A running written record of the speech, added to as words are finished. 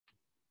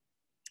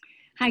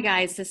Hi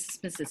guys, this is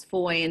Mrs.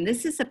 Foy, and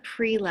this is a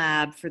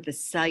pre-lab for the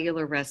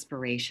Cellular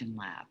Respiration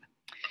Lab.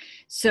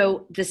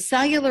 So the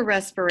Cellular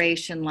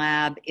Respiration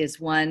Lab is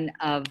one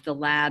of the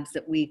labs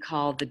that we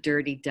call the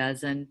Dirty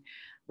Dozen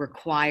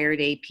required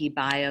AP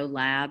Bio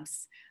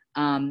labs.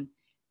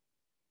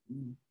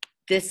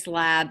 This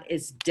lab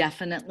is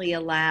definitely a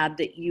lab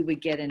that you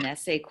would get an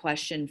essay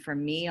question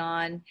from me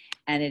on,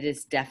 and it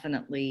is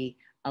definitely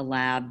a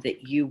lab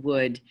that you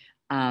would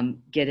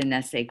get an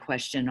essay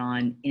question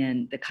on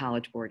in the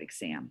College Board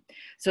exam.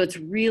 So it's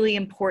really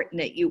important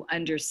that you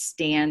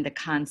understand the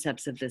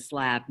concepts of this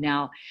lab.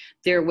 Now,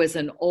 there was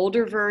an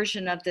older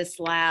version of this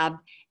lab,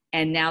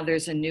 and now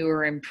there's a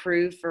newer,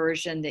 improved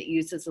version that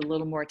uses a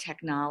little more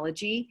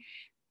technology.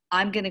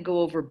 I'm going to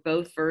go over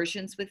both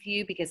versions with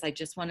you because I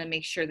just want to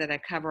make sure that I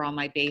cover all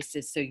my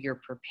bases so you're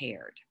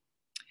prepared.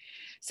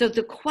 So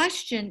the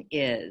question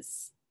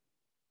is,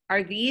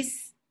 are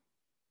these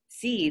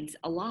seeds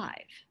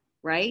alive?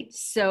 Right?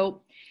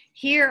 So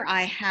here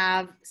I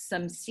have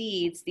some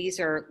seeds. These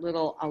are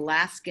little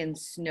Alaskan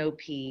snow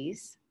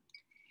peas,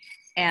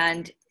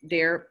 and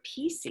they're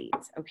pea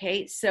seeds.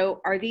 Okay, so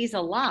are these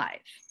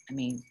alive? I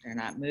mean, they're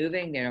not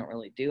moving. They don't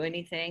really do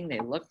anything. They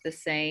look the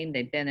same.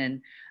 They've been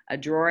in a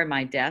drawer in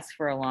my desk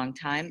for a long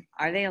time.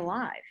 Are they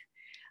alive?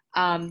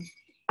 I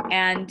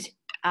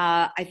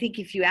think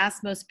if you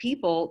ask most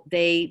people,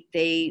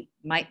 they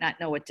might not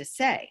know what to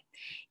say.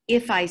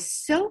 If I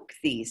soak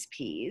these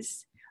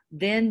peas,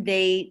 then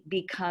they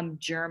become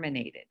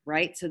germinated,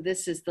 right? So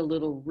this is the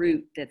little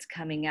root that's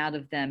coming out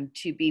of them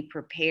to be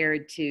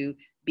prepared to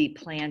be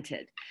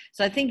planted.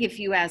 So I think if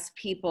you ask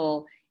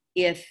people,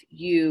 if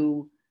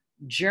you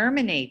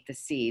germinate the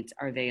seeds,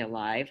 are they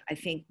alive? I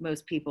think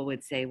most people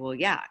would say, well,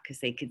 yeah, because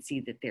they could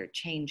see that they're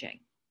changing.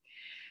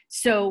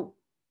 So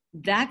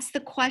that's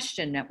the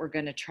question that we're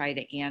going to try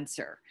to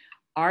answer.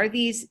 Are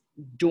these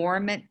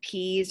dormant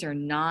peas or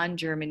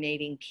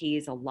non-germinating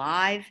peas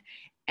alive?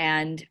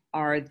 And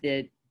are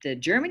the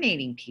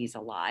germinating peas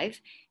alive?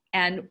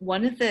 And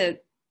one of the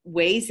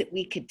ways that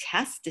we could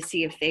test to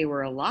see if they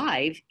were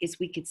alive is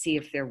we could see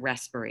if they're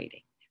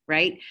respirating,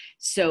 right?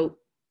 So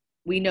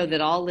we know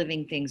that all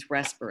living things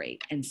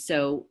respirate. And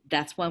so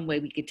that's one way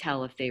we could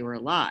tell if they were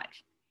alive.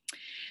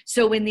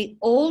 So in the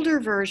older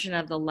version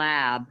of the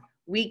lab,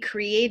 we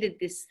created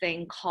this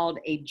thing called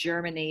a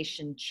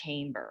germination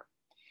chamber.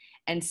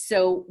 And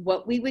so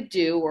what we would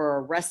do, or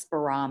a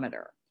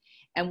respirometer,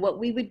 and what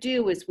we would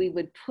do is we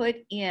would put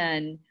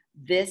in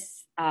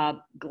this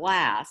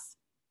glass,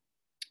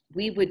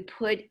 we would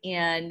put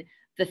in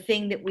the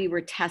thing that we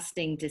were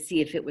testing to see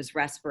if it was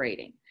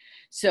respirating.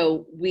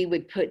 So we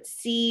would put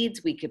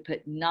seeds, we could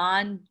put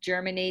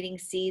non-germinating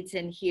seeds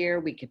in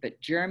here, we could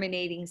put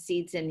germinating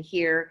seeds in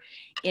here.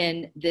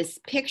 In this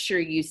picture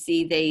you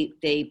see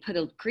they put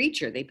a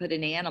creature, they put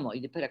an animal,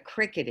 you put a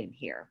cricket in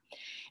here.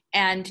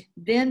 And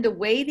then the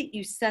way that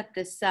you set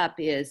this up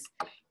is,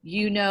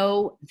 you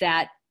know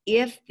that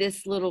if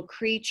this little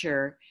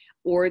creature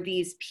or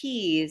these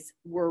peas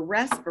were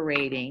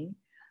respirating,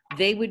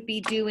 they would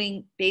be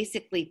doing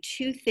basically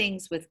two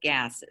things with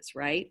gases,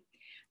 right?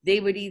 They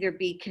would either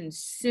be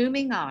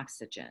consuming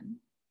oxygen,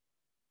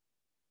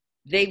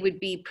 they would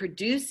be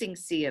producing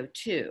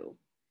CO2,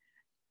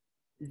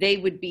 they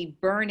would be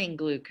burning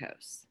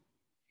glucose.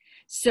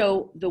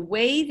 So the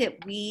way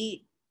that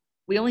we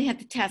only have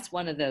to test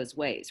one of those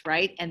ways,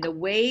 right? And the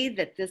way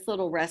that this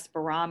little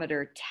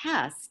respirometer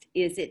tests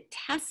is it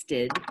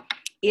tested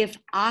if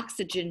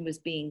oxygen was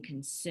being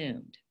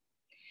consumed.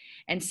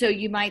 And so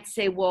you might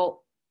say,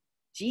 well,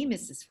 gee,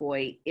 Mrs.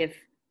 Foy, if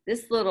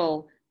this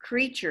little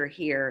creature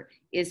here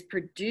is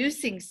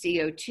producing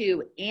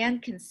CO2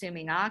 and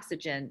consuming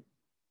oxygen,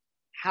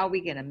 how are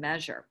we going to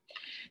measure?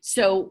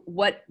 So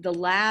what the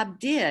lab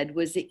did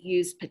was it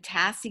used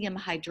potassium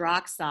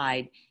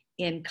hydroxide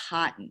in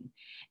cotton.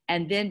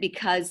 And then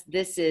because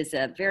this is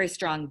a very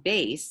strong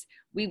base,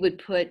 we would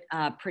put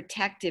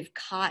protective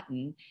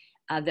cotton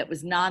that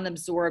was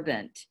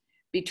non-absorbent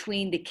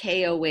between the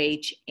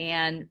KOH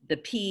and the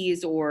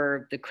peas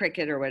or the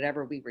cricket or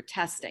whatever we were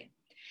testing.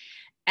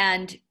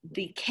 And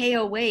the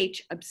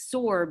KOH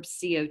absorbs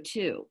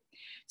CO2.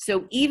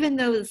 So even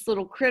though this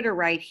little critter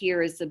right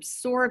here is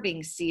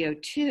absorbing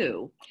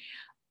CO2,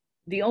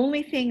 the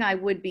only thing I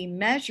would be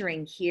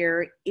measuring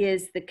here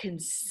is the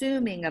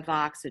consuming of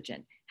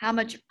oxygen. How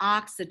much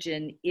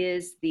oxygen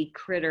is the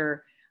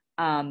critter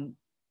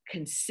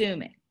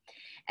consuming?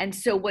 And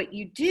so what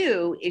you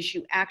do is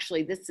you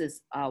actually, this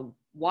is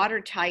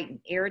watertight and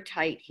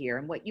airtight here.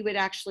 And what you would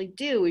actually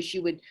do is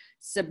you would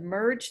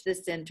submerge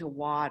this into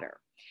water.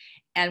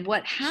 And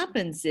what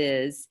happens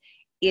is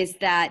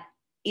that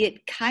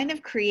it kind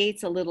of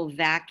creates a little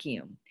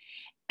vacuum.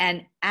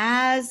 And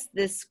as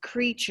this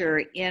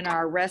creature in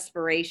our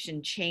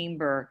respiration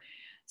chamber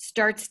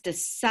starts to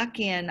suck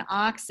in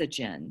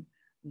oxygen,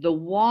 the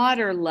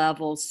water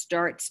level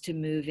starts to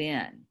move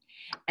in.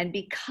 And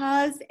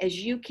because, as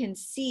you can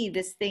see,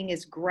 this thing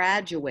is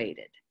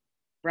graduated,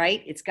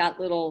 right? It's got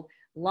little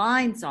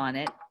lines on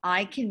it.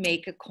 I can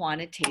make a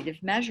quantitative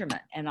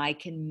measurement, and I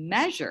can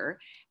measure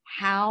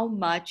how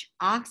much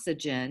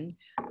oxygen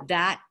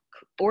that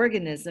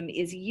organism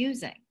is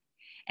using.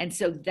 And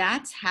so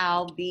that's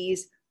how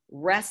these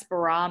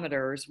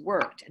respirometers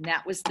worked. And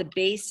that was the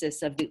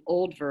basis of the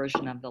old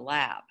version of the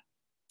lab.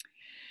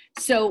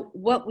 So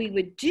what we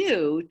would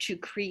do to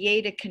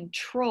create a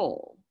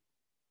control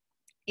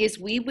is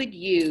we would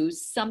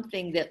use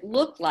something that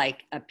looked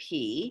like a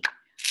pea,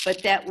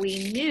 but that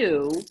we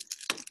knew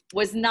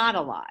was not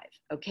alive,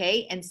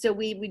 okay? And so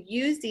we would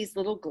use these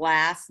little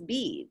glass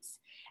beads,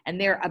 and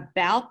they're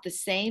about the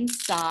same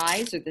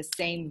size or the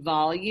same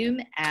volume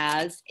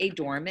as a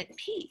dormant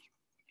pea,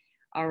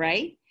 all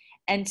right?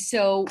 And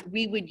so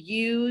we would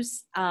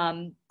use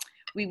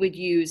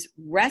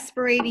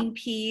respirating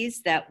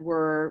peas that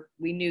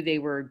we knew they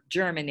were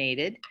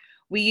germinated.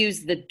 We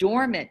used the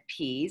dormant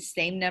peas,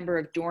 same number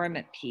of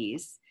dormant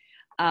peas,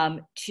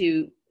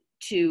 to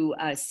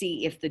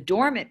see if the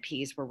dormant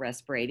peas were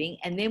respirating.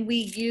 And then we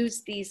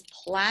used these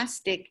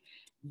plastic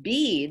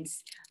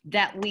beads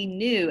that we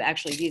knew,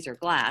 actually these are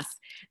glass,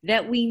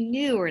 that we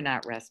knew are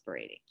not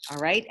respirating, all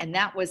right? And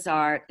that was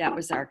our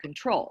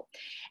control.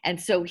 And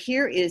so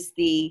here is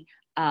the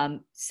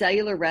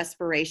cellular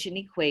respiration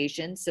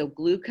equation. So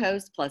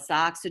glucose plus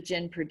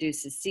oxygen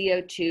produces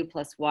CO2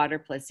 plus water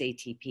plus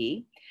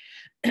ATP.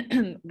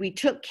 We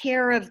took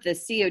care of the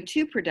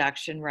CO2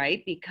 production,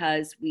 right?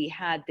 Because we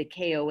had the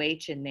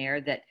KOH in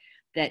there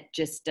that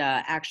just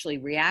actually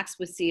reacts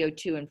with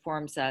CO2 and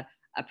forms a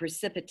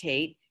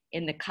precipitate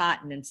in the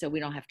cotton. And so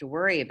we don't have to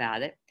worry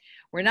about it.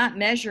 We're not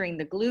measuring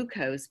the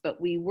glucose, but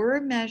we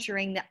were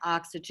measuring the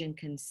oxygen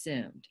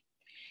consumed.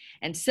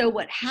 And so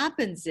what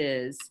happens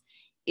is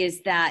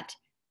that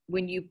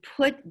when you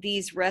put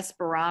these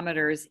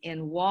respirometers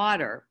in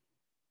water,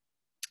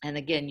 and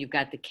again, you've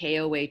got the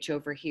KOH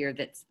over here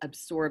that's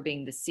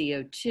absorbing the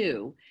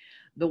CO2,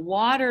 the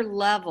water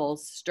level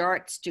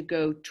starts to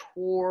go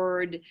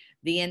toward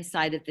the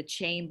inside of the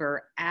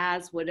chamber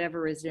as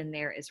whatever is in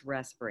there is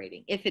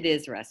respirating, if it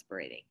is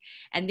respirating.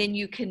 And then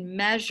you can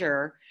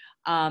measure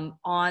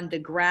on the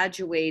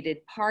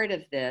graduated part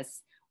of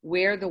this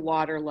where the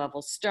water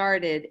level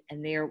started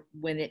and there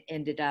when it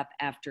ended up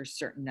after a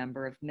certain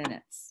number of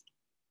minutes.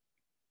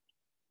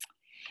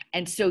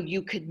 And so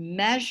you could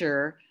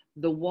measure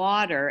the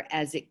water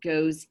as it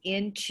goes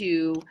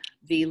into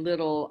the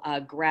little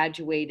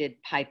graduated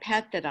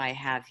pipette that I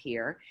have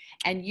here,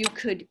 and you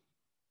could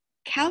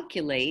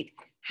calculate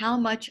how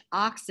much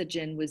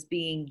oxygen was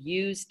being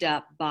used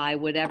up by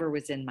whatever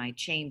was in my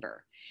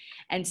chamber.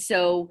 And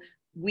so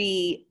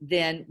we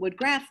then would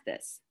graph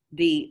this.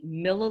 The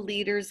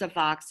milliliters of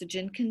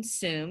oxygen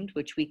consumed,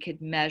 which we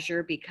could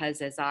measure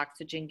because as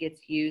oxygen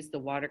gets used, the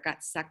water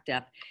got sucked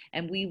up,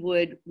 and we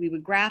would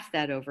graph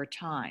that over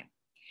time.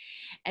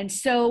 And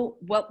so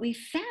what we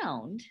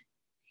found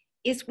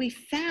is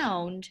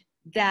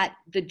that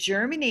the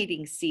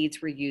germinating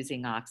seeds were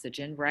using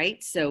oxygen,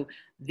 right? So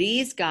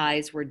these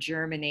guys were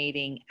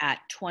germinating at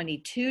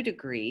 22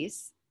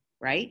 degrees,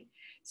 right?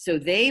 So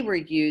they were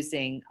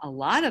using a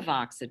lot of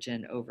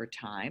oxygen over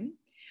time.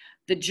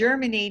 The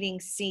germinating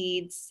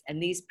seeds,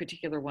 and these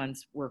particular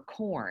ones were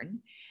corn,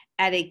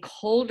 at a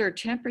colder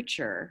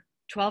temperature,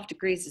 12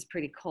 degrees is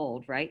pretty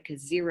cold, right?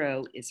 Because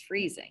 0 is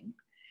freezing.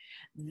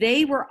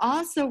 They were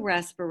also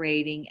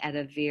respirating at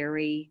a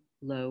very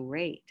low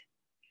rate.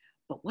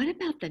 But what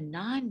about the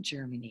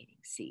non-germinating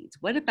seeds?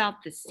 What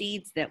about the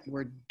seeds that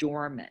were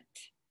dormant,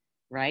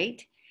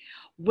 right?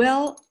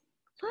 Well,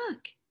 look,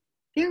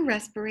 they're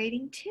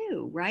respirating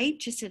too, right?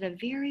 Just at a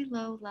very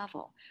low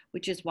level,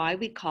 which is why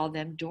we call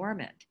them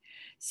dormant.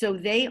 So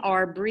they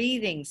are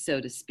breathing, so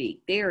to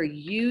speak. They are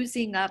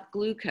using up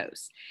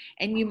glucose.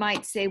 And you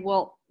might say,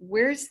 well,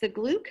 where's the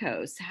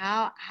glucose?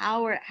 How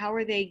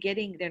are they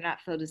getting, they're not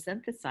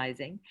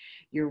photosynthesizing.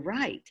 You're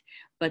right.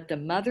 But the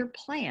mother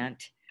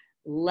plant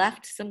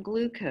left some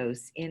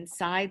glucose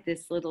inside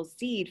this little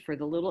seed for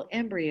the little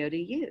embryo to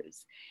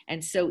use.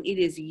 And so it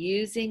is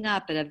using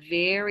up at a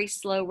very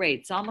slow rate.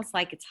 It's almost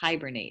like it's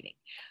hibernating,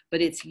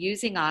 but it's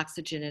using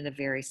oxygen at a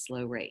very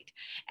slow rate.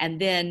 And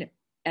then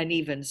an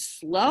even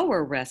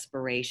slower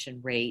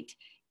respiration rate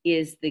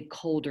is the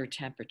colder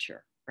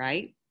temperature,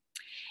 right?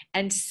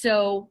 And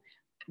so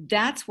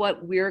that's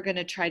what we're going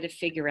to try to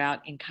figure out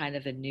in kind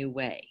of a new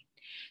way.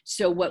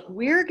 So what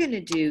we're going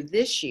to do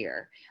this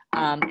year,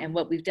 and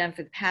what we've done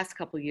for the past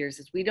couple of years,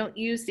 is we don't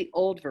use the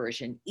old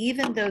version,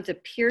 even though the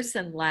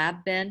Pearson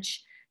LabBench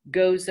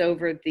goes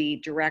over the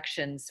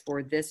directions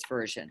for this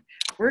version.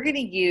 We're going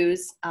to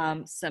use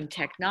some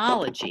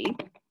technology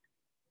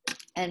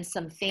and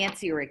some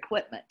fancier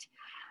equipment.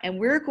 And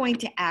we're going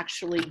to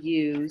actually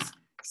use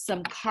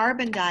some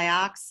carbon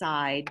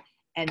dioxide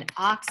and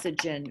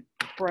oxygen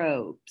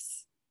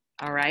probes,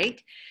 all right?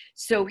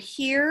 So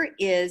here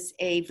is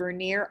a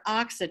Vernier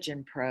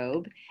oxygen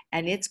probe,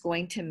 and it's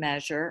going to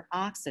measure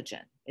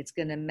oxygen. It's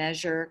going to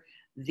measure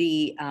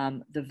the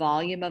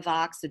volume of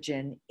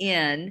oxygen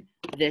in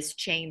this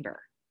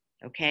chamber,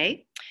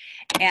 okay?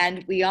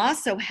 And we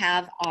also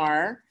have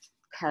our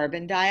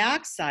carbon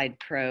dioxide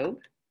probe.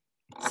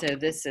 So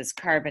this is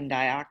carbon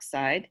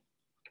dioxide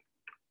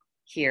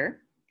here.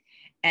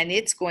 and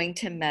it's going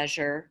to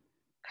measure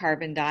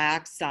carbon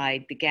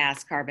dioxide, the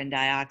gas, carbon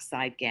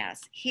dioxide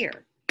gas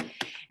here.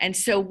 And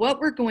so what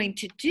we're going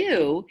to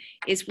do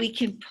is we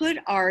can put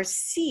our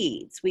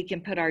seeds, we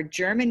can put our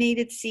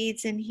germinated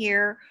seeds in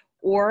here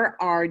or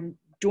our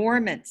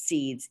dormant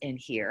seeds in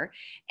here.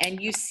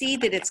 And you see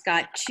that it's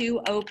got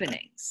two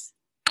openings,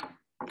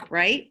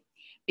 right?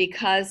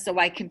 Because so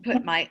I can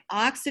put my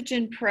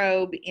oxygen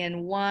probe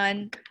in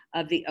one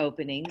of the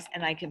openings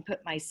and I can put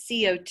my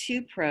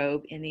CO2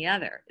 probe in the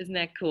other. Isn't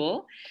that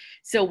cool?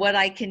 So what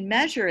I can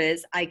measure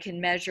is I can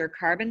measure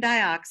carbon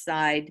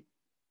dioxide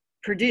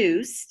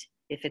produced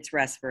if it's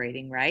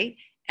respirating, right?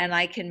 And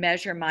I can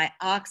measure my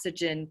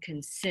oxygen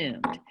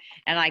consumed.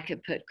 And I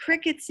could put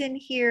crickets in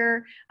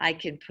here. I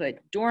can put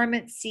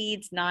dormant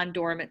seeds,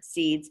 non-dormant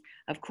seeds.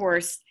 Of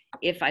course,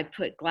 if I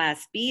put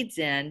glass beads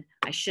in,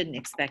 I shouldn't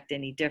expect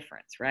any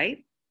difference, right?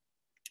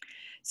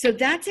 So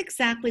that's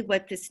exactly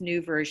what this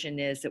new version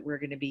is that we're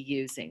going to be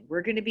using.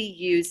 We're going to be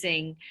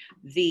using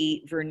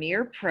the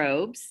Vernier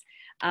probes.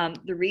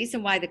 The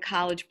reason why the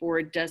College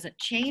Board doesn't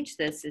change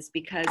this is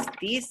because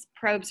these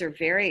probes are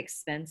very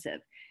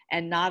expensive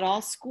and not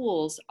all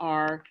schools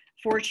are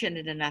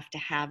fortunate enough to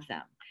have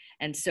them.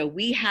 And so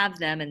we have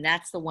them, and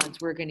that's the ones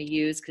we're going to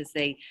use because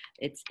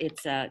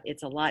it's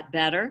a lot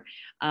better.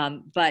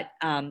 But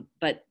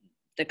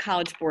the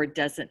College Board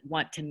doesn't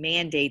want to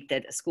mandate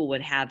that a school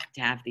would have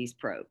to have these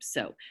probes.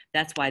 So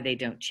that's why they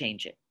don't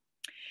change it.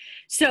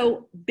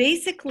 So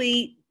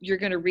basically, you're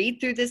going to read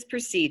through this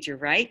procedure,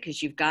 right?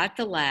 Because you've got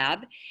the lab,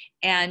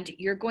 and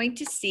you're going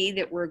to see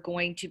that we're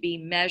going to be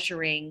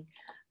measuring,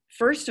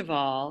 first of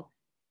all,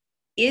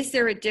 is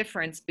there a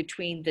difference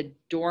between the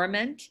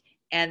dormant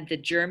and the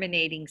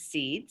germinating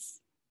seeds?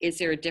 Is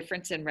there a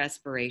difference in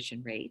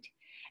respiration rate?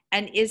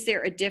 And is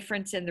there a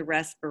difference in the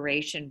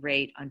respiration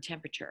rate on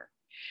temperature?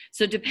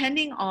 So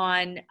depending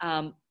on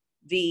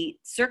the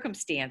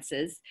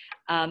circumstances,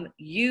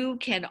 you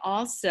can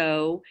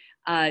also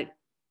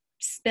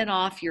spin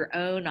off your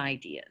own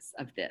ideas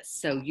of this.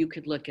 So you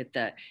could look at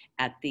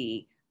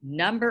the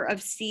number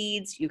of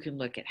seeds, you can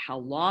look at how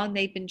long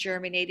they've been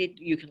germinated,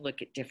 you can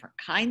look at different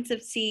kinds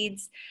of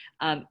seeds,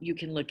 you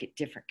can look at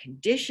different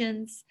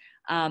conditions.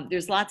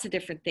 There's lots of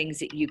different things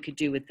that you could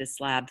do with this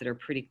lab that are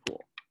pretty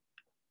cool.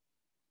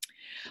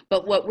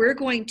 But what we're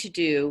going to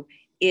do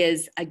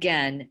is,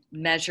 again,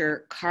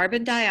 measure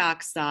carbon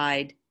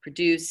dioxide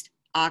produced,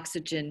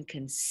 oxygen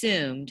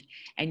consumed,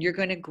 and you're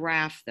going to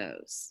graph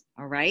those,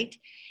 all right?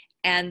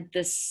 And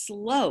the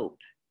slope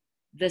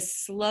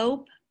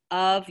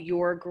of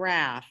your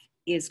graph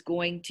is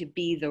going to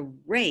be the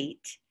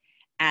rate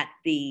at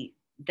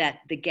that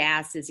the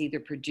gas is either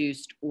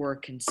produced or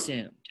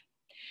consumed.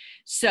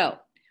 So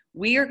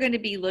we are going to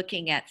be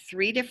looking at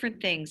three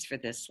different things for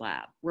this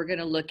lab. We're going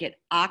to look at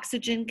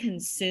oxygen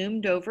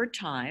consumed over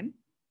time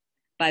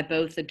by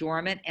both the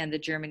dormant and the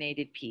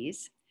germinated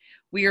peas.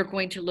 We are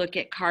going to look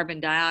at carbon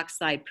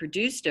dioxide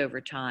produced over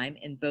time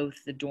in both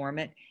the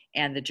dormant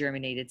and the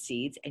germinated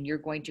seeds, and you're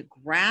going to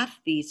graph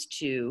these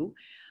two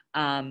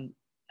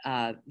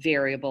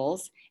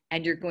variables,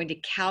 and you're going to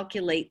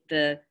calculate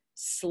the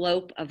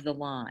slope of the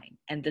line,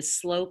 and the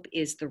slope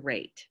is the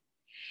rate.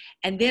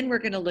 And then we're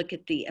going to look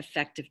at the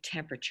effective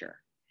temperature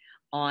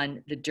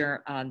on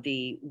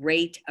the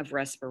rate of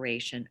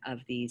respiration of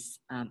these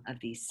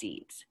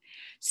seeds.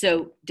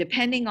 So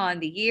depending on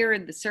the year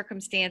and the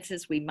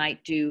circumstances, we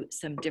might do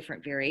some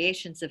different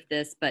variations of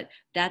this, but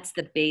that's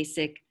the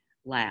basic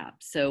lab.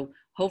 So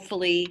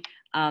hopefully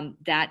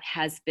that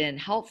has been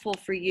helpful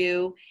for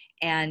you,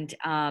 and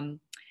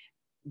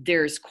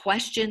there's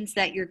questions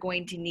that you're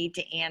going to need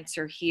to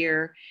answer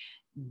here.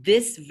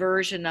 This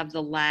version of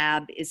the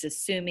lab is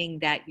assuming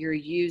that you're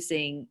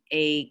using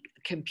a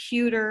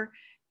computer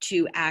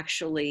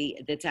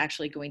that's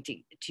actually going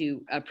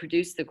to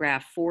produce the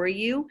graph for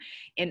you.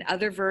 In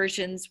other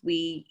versions,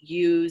 we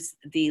use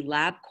the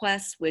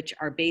LabQuests, which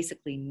are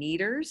basically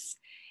meters,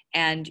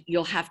 and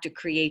you'll have to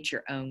create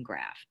your own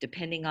graph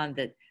depending on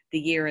the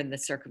year and the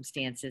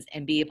circumstances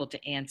and be able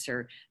to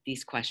answer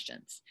these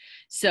questions.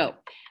 So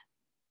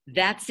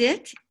that's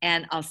it,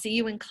 and I'll see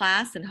you in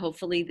class, and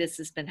hopefully this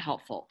has been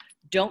helpful.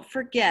 Don't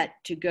forget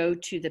to go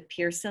to the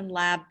Pearson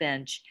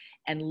LabBench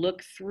and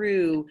look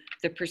through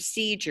the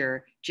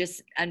procedure.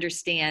 Just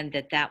understand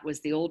that that was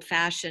the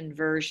old-fashioned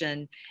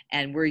version,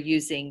 and we're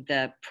using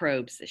the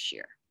probes this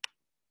year.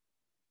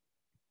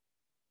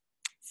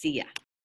 See ya.